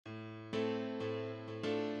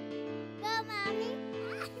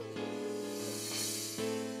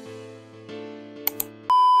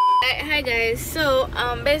Hi guys. So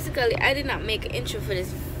basically I did not make an intro for this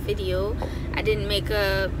video. I didn't make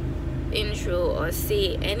a intro or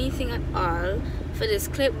say anything at all for this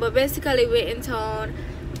clip, but basically we're in town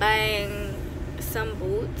buying some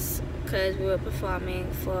boots because we were performing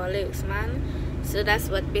for Lyrics Man. So that's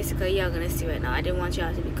what basically y'all gonna see right now. I didn't want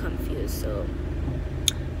y'all to be confused, so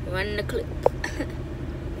run the clip.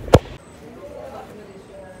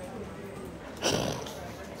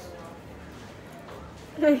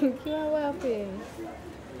 Thank you, I'm laughing.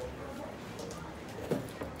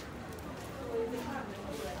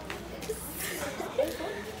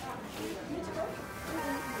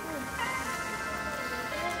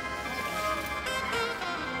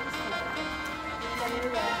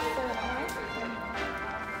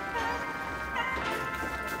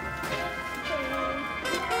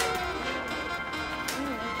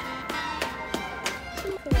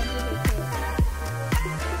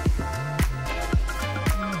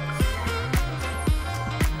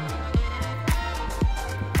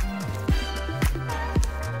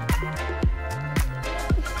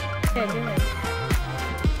 Yeah, go ahead.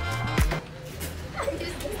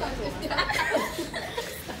 Okay, good.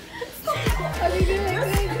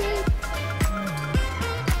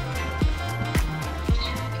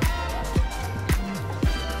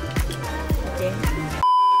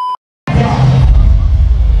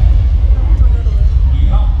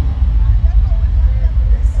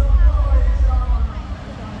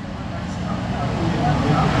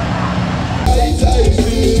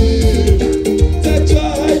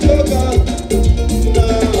 Okay.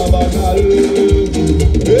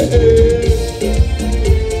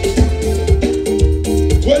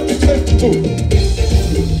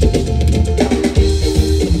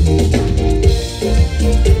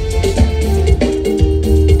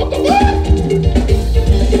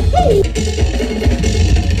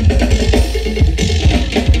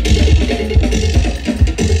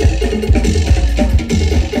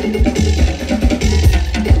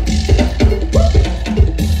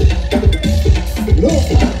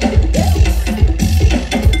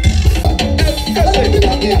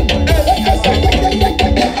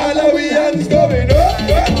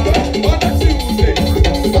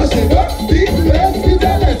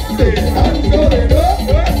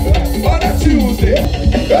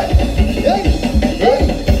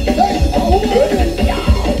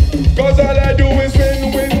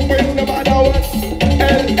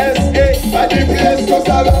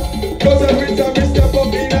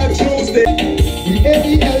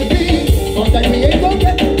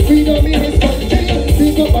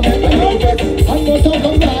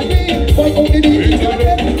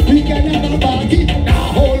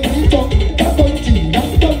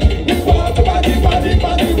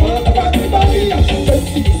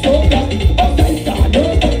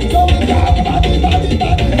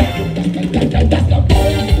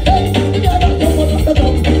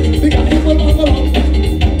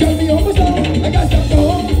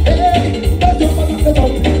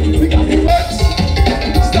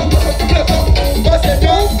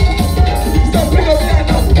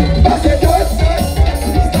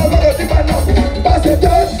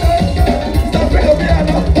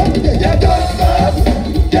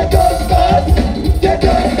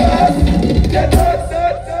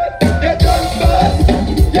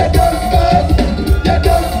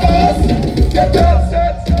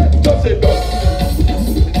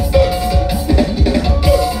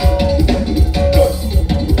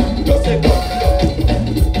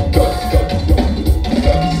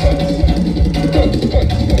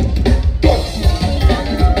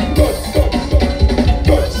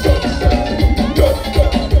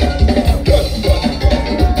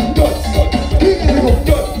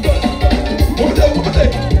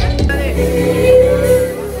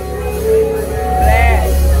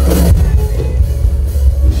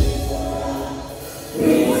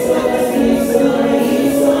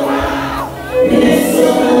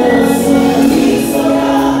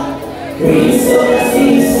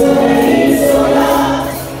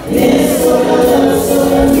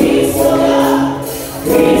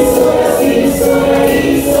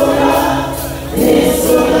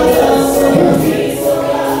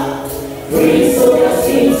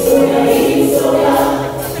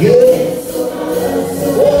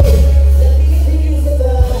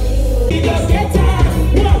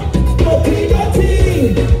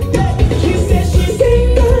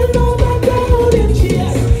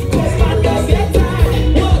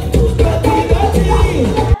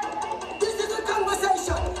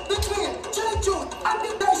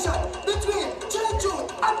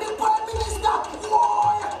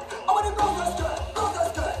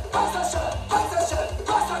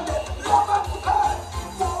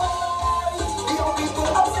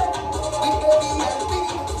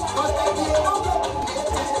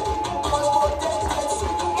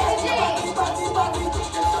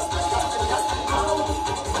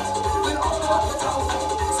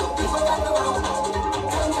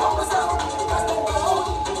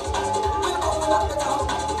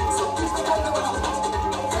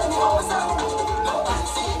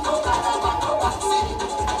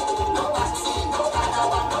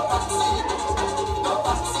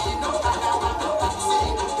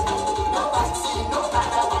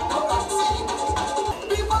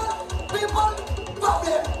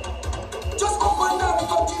 problem. Just open down the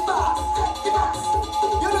country back. Take the back.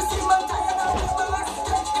 You don't see my tired and never last.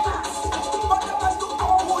 Take the back. But the man do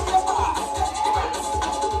our own your back. Take the back.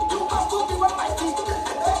 You have to be one mighty. Take the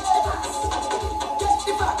back. Take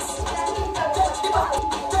the back. Take the back.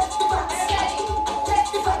 Take the back. Take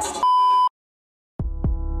the back.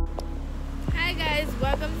 Hi guys,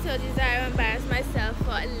 welcome to Zari. I embarrass myself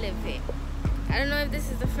for a living. I don't know if this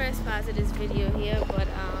is the first part of this video here, but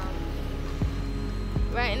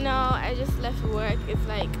right now I just left work. It's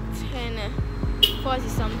like 10:40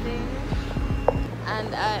 something,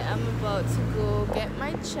 and I am about to go get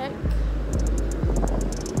my check.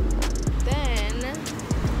 Then,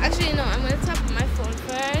 actually no, I'm gonna tap my phone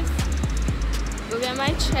first, go get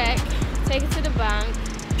my check, take it to the bank,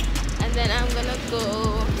 and then I'm gonna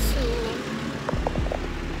go to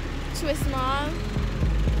Twist Mall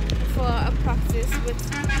for a practice with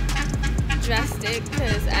Drastic,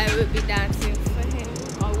 because I will be dancing for him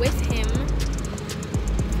or with him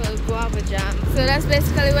for Guava Jam. So that's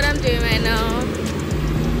basically what I'm doing right now.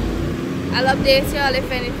 I'll update y'all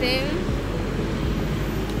if anything.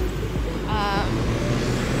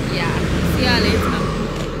 Yeah, see y'all later.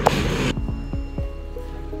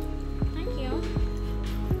 Thank you.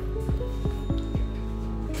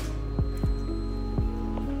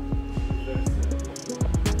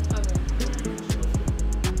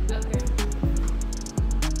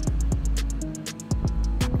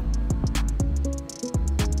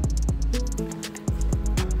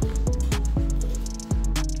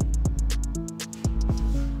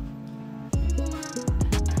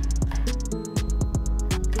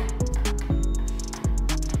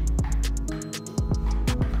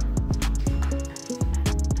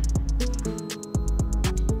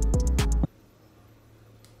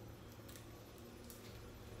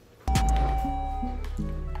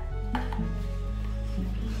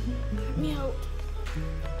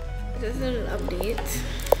 Just a little update.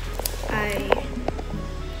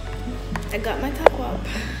 I got my top up.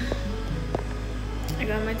 I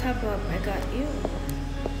got you.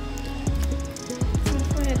 My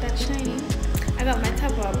forehead that shiny. I got my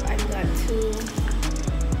top up. I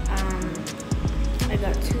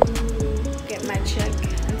got to get my check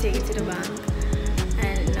and take it to the bank.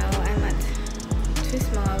 And now I'm at Twist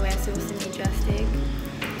Mall where I'm supposed to meet Drastic.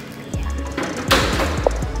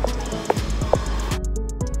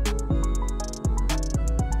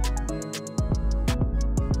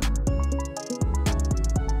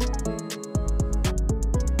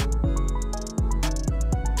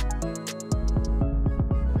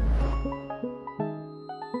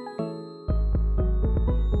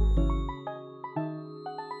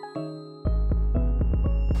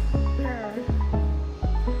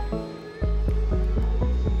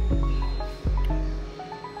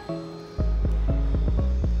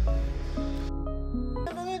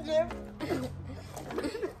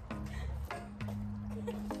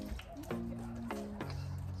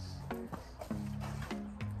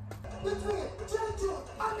 Between J2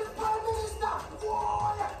 and the Prime Minister,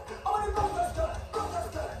 whoa, yeah. All the brothers,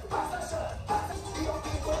 pastor, the young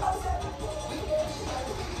people outside.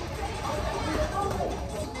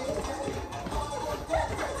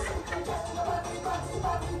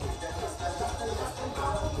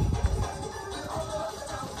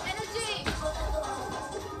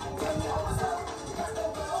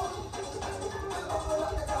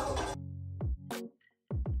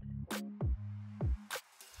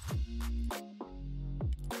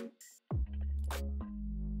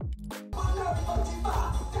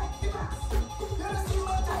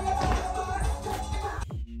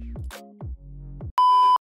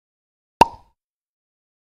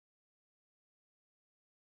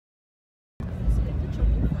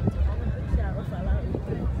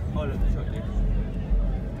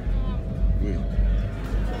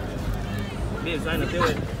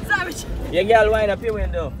 Yeah, girl, wind up your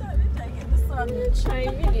window. Try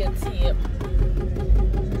videotape.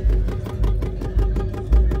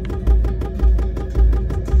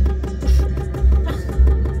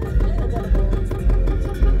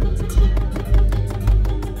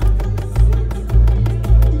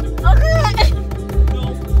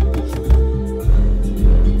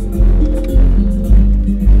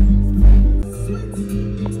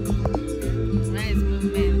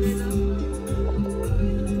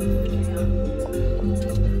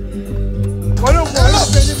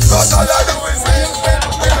 Go to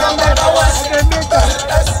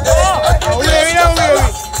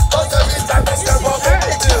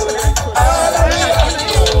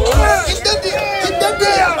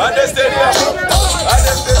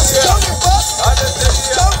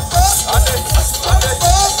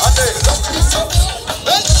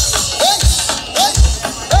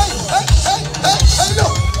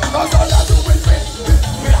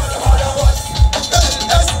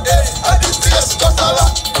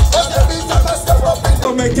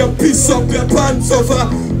and suffer.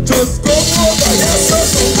 Just come over here, so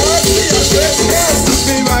ask me a question.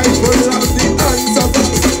 Me might run out the answer.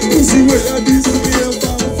 See where this way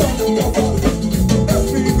from let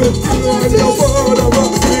me go through all your border.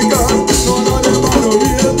 Because none of them are no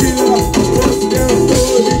real killer. Just them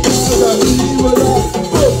for the cause of evil.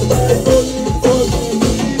 Just by going for the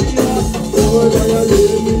media. Oh, they are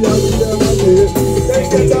living and we never live. They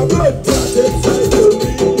get a blood clot inside the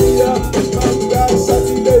media. And that's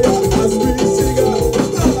Saturday as we sing. I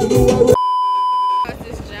know I What's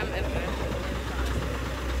this jam ever?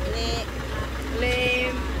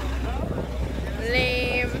 Lame.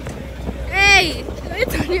 Hey!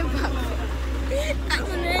 Wait on your back. I'm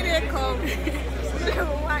ready to come.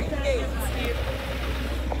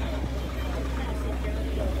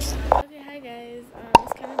 Okay, hi guys.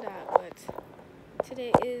 It's kind of dark, but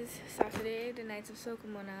today is Saturday, the night of Soca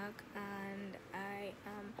Monarch, and I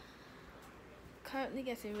am currently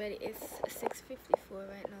getting ready. It's 6:54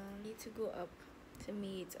 right now. I need to go up to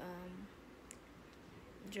meet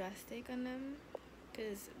Drastic on them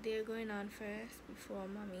because they're going on first before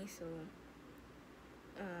mommy. So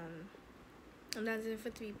I'm dancing for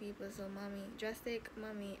 3 people. So mommy, Drastic,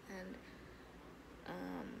 mommy, and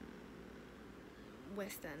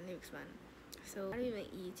Western Lyricsman. So I don't even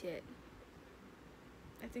eat yet.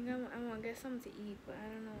 I think I want to get something to eat, but I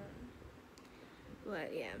don't know.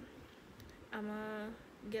 But yeah, I'm gonna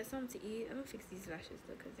get something to eat. I'm gonna fix these lashes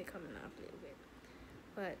though because they're coming off a little bit.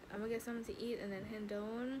 But I'm gonna get something to eat and then head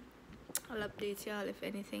down. I'll update y'all if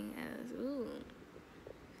anything else. Ooh,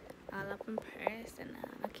 I'll up in person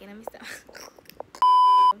now. Okay, let me stop.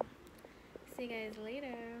 See you guys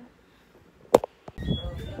later.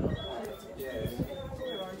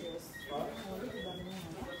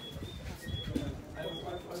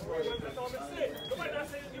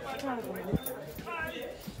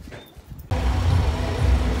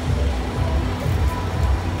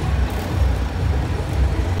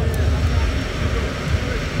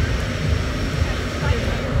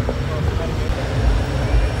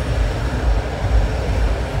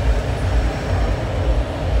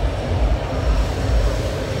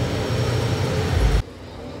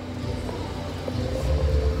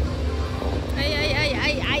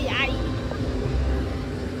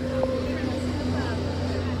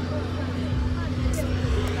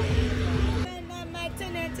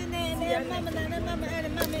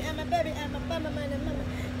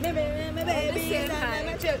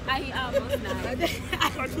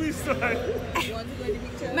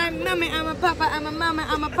 Mommy, I'm a papa, I'm a mama,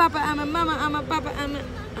 I'm a papa, I'm a mama, I'm a papa, I'm a...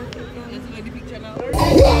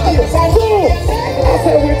 Yes, I do. I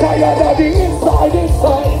say we're tired of the inside.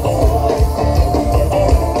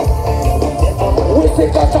 We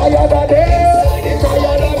sick and tired of this,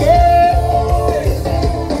 tired of this.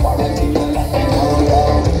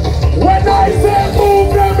 When I say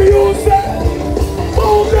move them, you say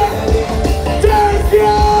move them. Thank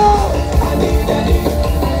you.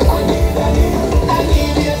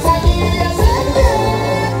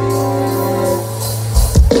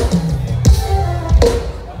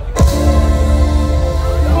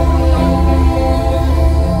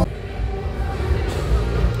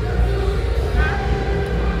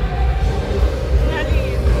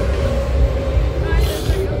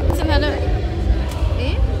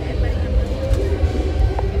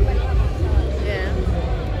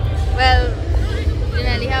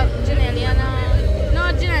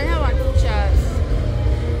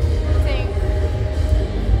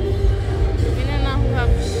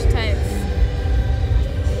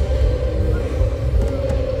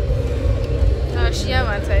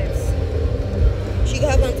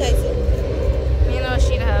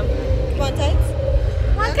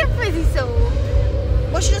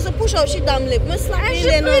 She damn lip. Must slap me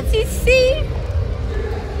then. Pretty, see?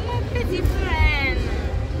 My pretty friend.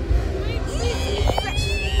 My pretty friend.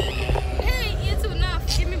 Hey, you're too enough.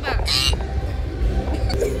 Give me back.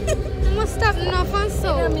 You must stop enough and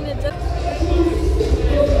so.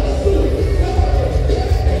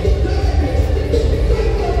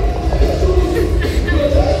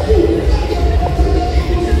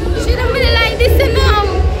 She don't really like this now.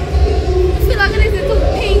 I feel like this is too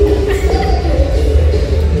pink.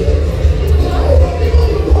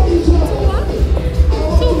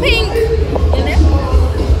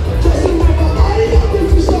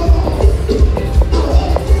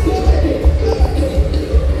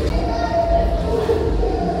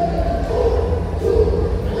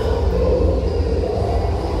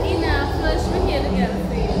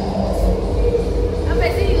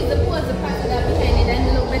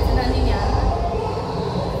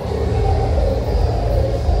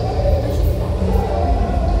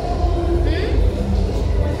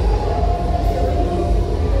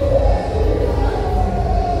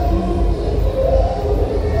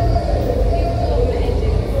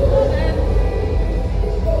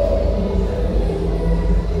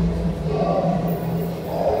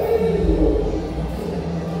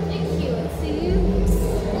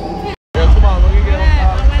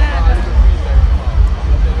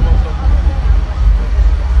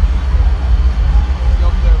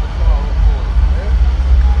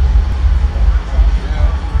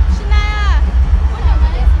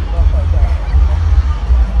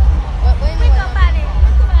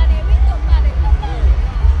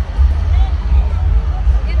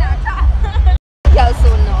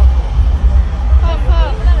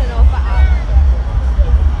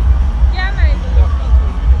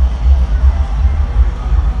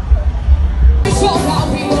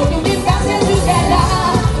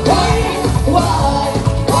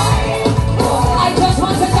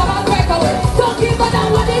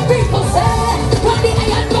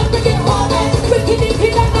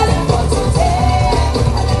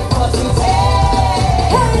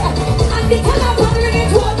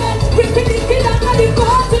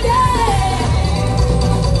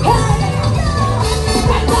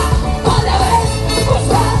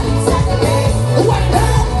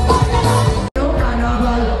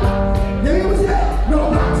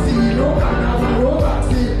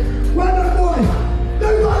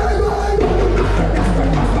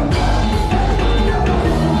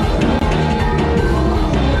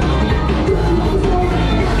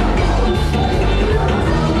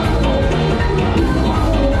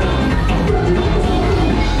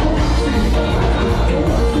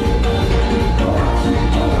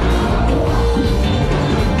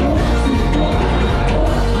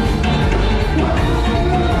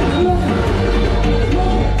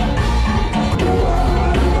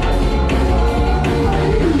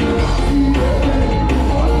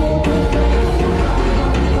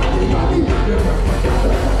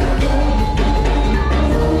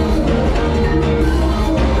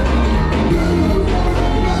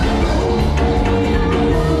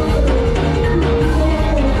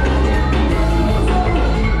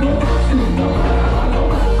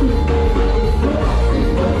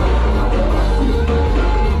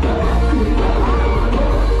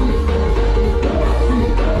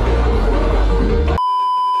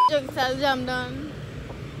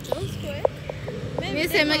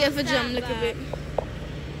 jam a little bit.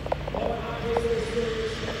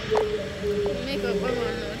 Make up my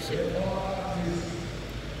man no shit.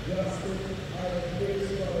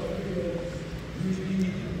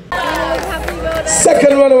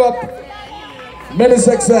 Second runner-up, Menace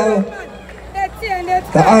XL,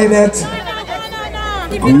 the INET,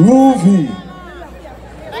 Groovy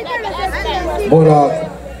Monarch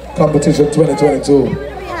Competition 2022.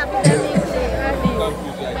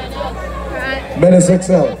 Menace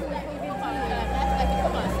XL.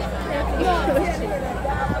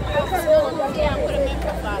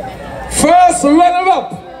 First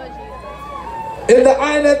runner-up in the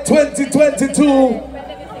INET 2022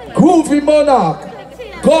 Groovy Monarch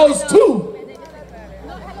goes to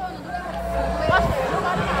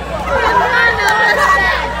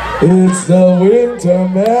it's the Winter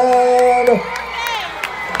Man,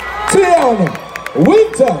 Tian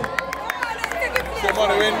Winter.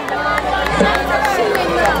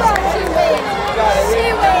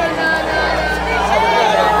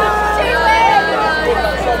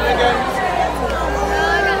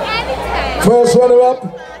 First runner-up,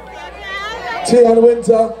 Tian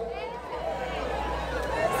Winter.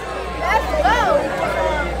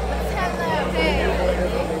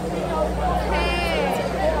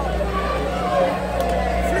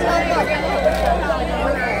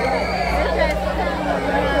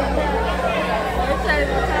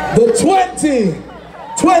 The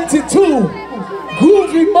 2022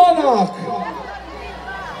 Groovy Monarch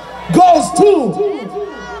goes to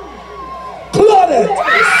Claudette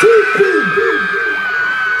CP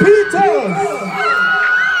Peters.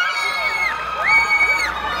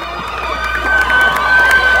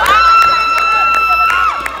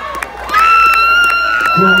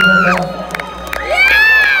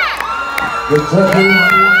 The judge's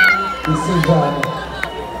decision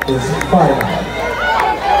is final.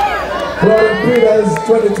 Claudette Peters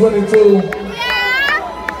 2022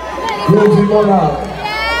 Groovy Monarch.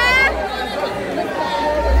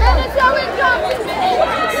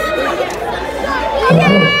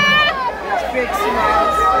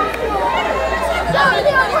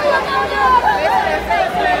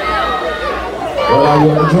 Well, are you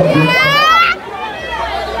on the jump?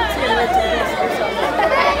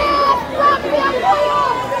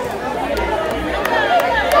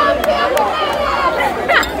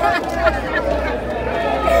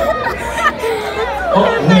 Oh,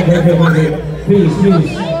 wait. Please.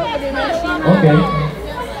 Okay.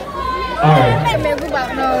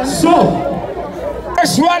 Alright. So,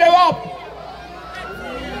 first runner-up,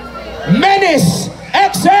 Menace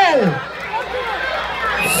XL.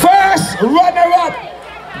 First runner-up,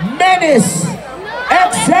 Menace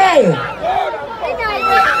XL.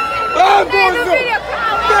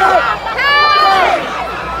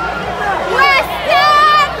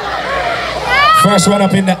 First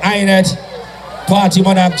runner-up in the INET Party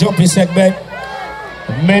Monarch Jumpy segment,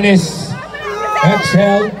 Menace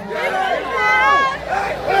XL.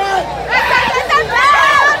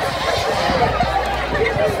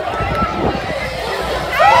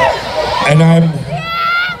 And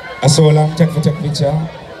I saw a long take picture.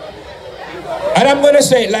 And I'm gonna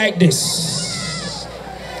say it like this.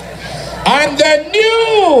 I'm the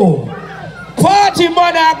new Party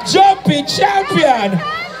Monarch Jumpy champion.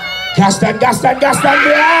 Gaston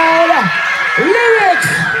Brown. Lyrics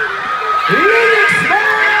man.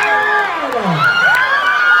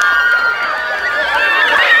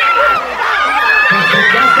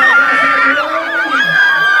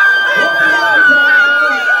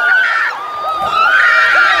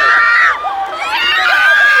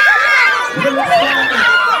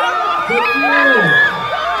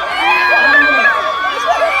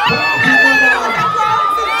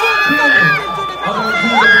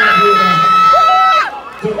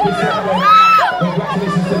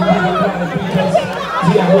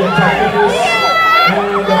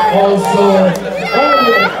 And also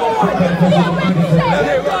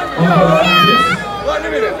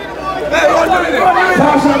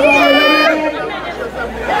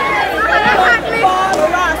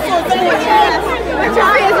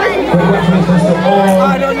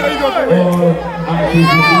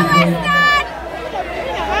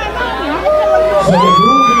so the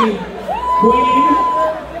Groovy Queen.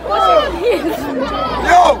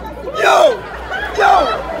 Yo!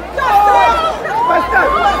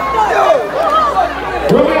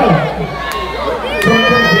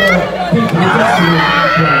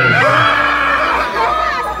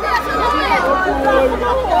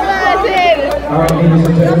 Alright, ladies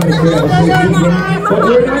and gentlemen, but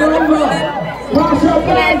we're not over.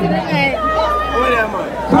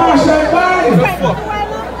 Caution, man!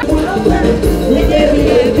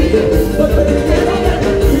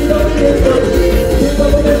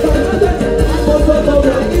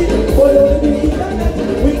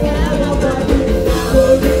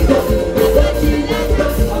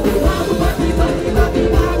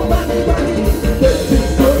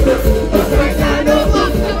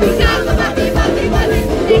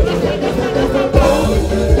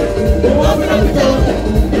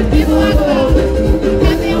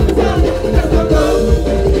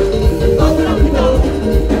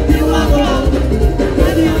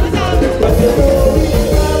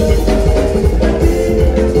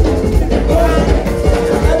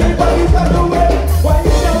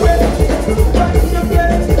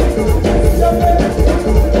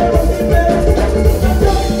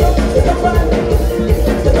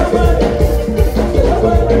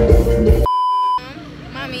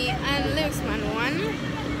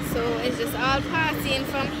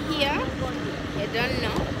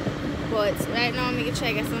 Right now I'm gonna try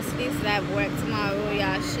to get some sleep so I have work tomorrow.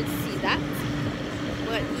 Y'all should see that.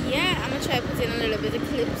 But yeah, I'm gonna try to put in a little bit of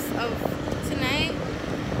clips of tonight,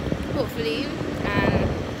 hopefully. And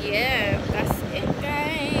yeah, that's it,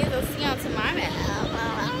 guys. I'll see y'all tomorrow.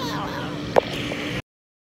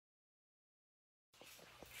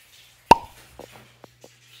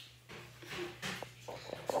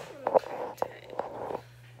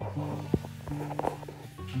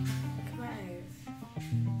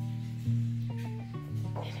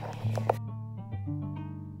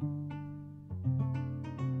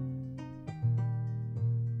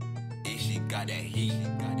 She got that heat.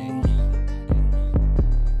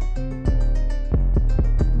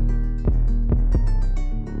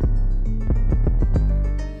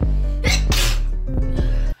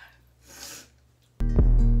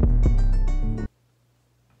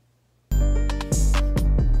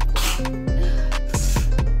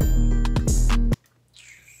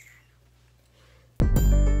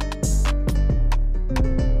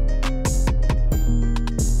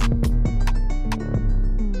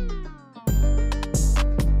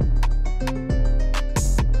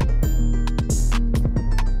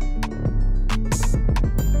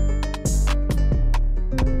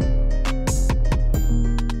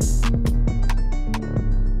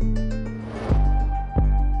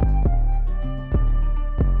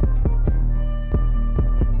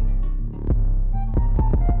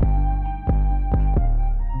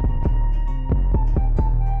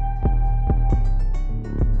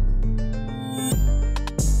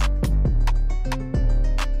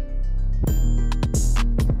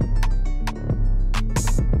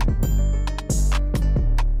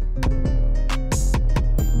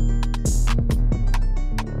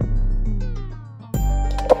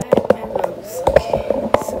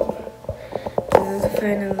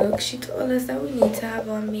 Final look. She told us that we need to have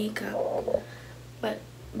our makeup, but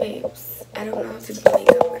babes, I don't know how to do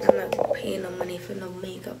makeup and I'm not paying no money for no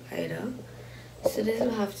makeup either, so this will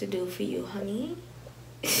have to do for you, honey.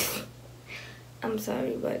 I'm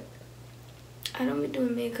sorry, but I don't be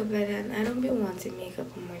doing makeup like that, and I don't be wanting makeup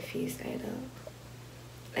on my face either,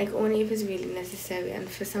 like only if it's really necessary. And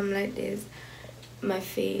for something like this, my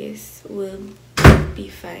face will be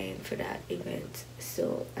fine for that event.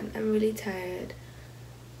 So, and I'm really tired,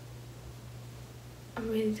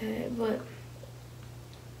 but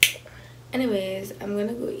anyways, I'm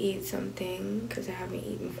gonna go eat something because I haven't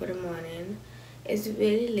eaten for the morning. It's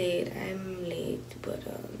really late. I'm late, but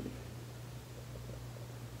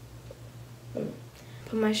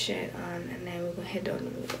put my shirt on and then we're gonna head on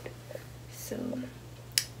the road. So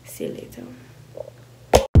see you later.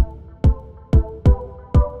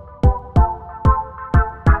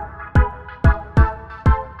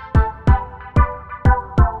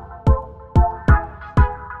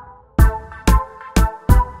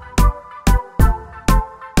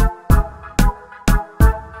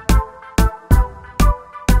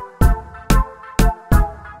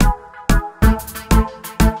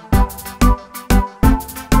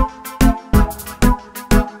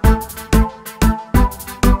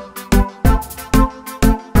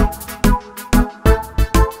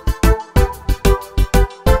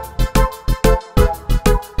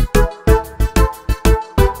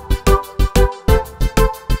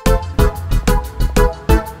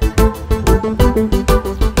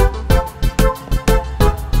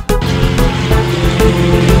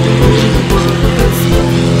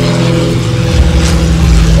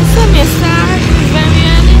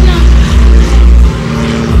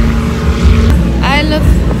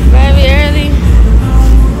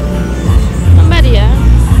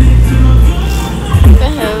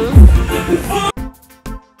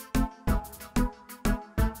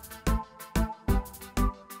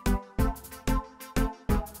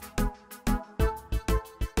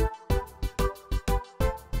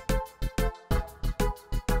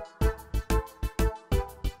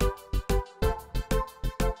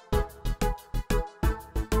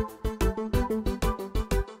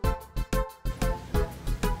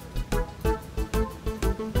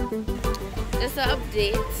 just an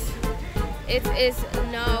update. It is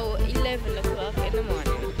now 11 o'clock in the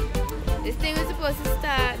morning. This thing is supposed to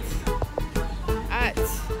start at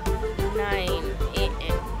 9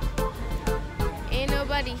 a.m. Ain't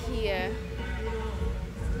nobody here.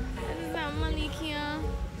 This is not Malik here.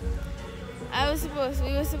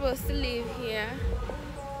 We were supposed to leave here.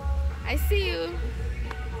 I see you.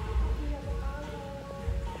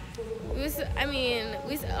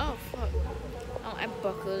 Oh fuck. Oh, I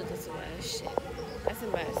buckled as well. Shit. That's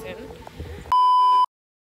embarrassing.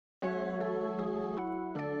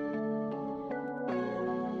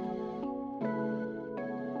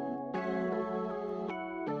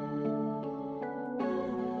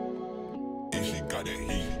 She got that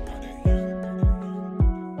heat.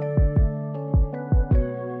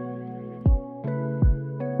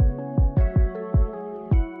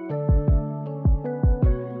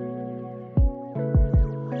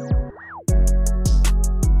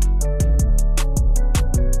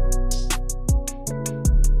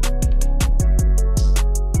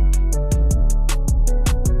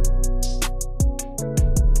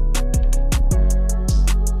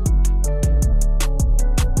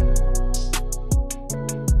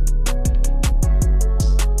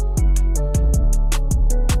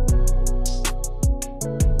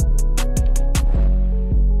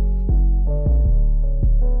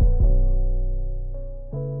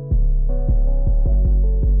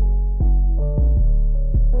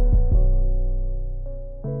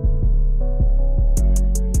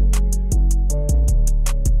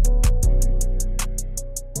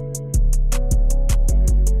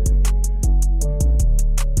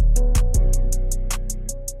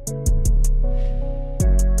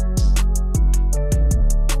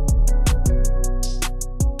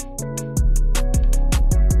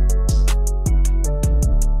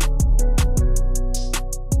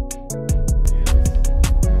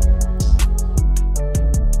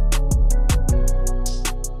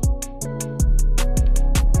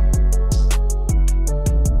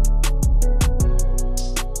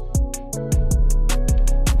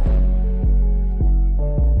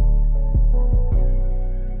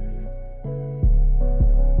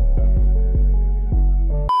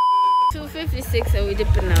 And we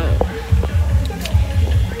dipping out.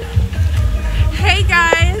 Hey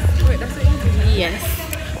guys. Wait, that's it. Yes.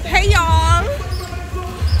 Hey y'all.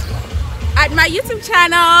 At my YouTube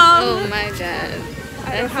channel. Oh my god.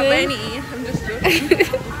 I don't have any. I'm just joking.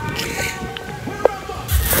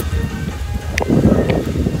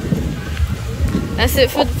 That's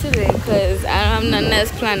it for today because I don't have nothing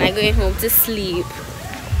else planned. I'm going home to sleep.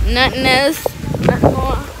 Nothing else. Nothing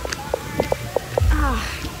more.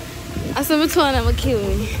 I saw my twin, I'm gonna kill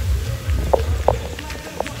me.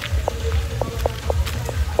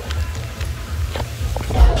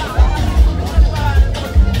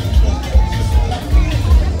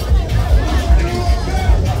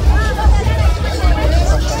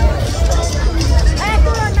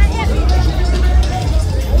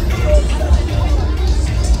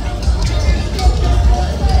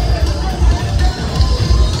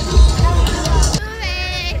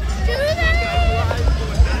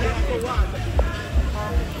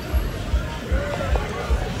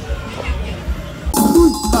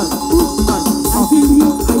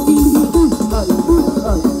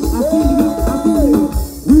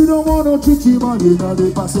 Chichi man inna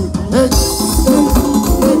the passé. Hey, hey,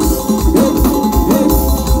 hey, hey, hey,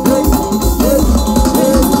 hey, hey,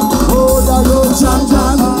 hey. Oh, da yo, jam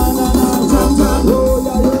jam, jam jam. Oh,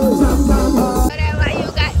 da yo, jam jam. Whatever you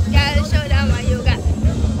got, girl, show them what you got.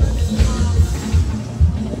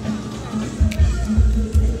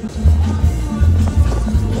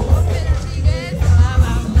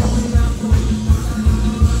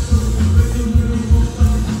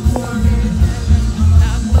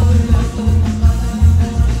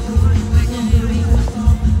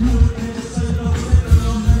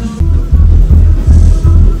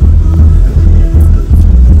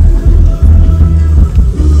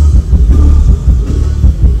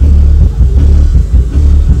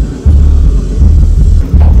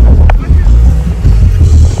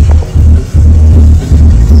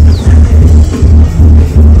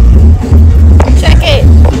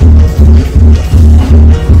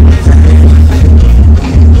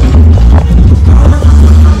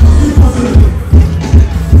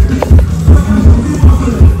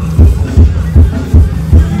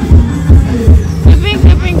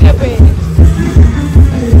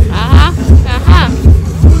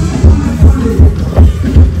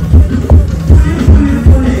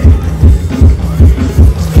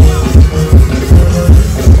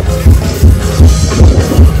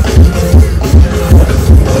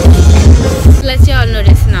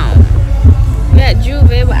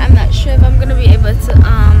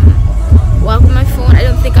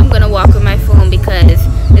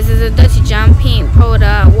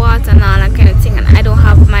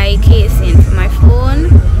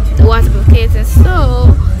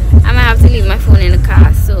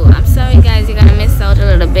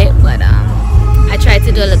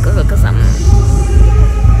 to do a little hook or something.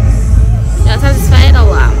 Y'all satisfied or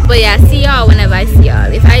what? But yeah, see y'all whenever I see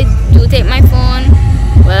y'all. If I do take my phone,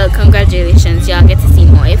 well, congratulations, y'all get to see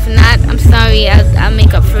more. If not, I'm sorry, I'll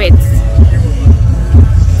make up for it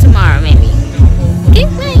tomorrow maybe. Okay,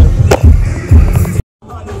 bye.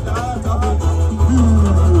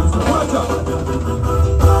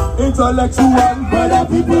 Intellectual, brother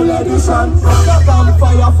people edition. The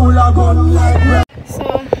campfire full of gun like red.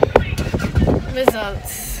 So,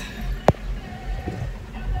 results.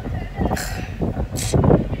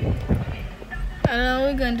 I don't know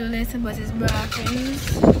what we're gonna do later, but it's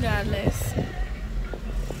brackens regardless.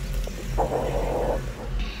 Oh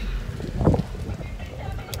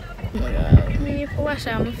my god, I need to wash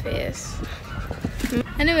out my face.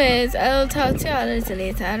 Anyways, I'll talk to y'all a little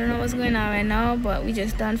later. I don't know what's going on right now, but we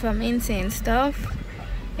just done some insane stuff.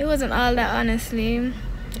 It wasn't all that, honestly.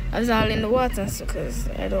 I was all in the water because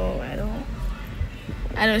I don't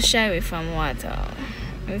shy away from water.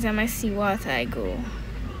 Every time I see water, I go.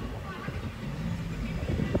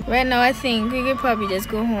 Right now, I think we could probably just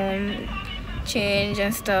go home, change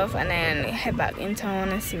and stuff, and then head back in town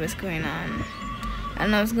and see what's going on. I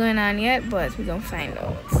don't know what's going on yet, but we're gonna find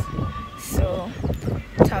out. So,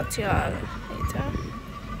 talk to y'all later.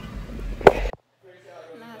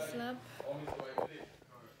 Last lap.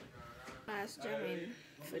 Last jamming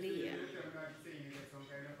for the year.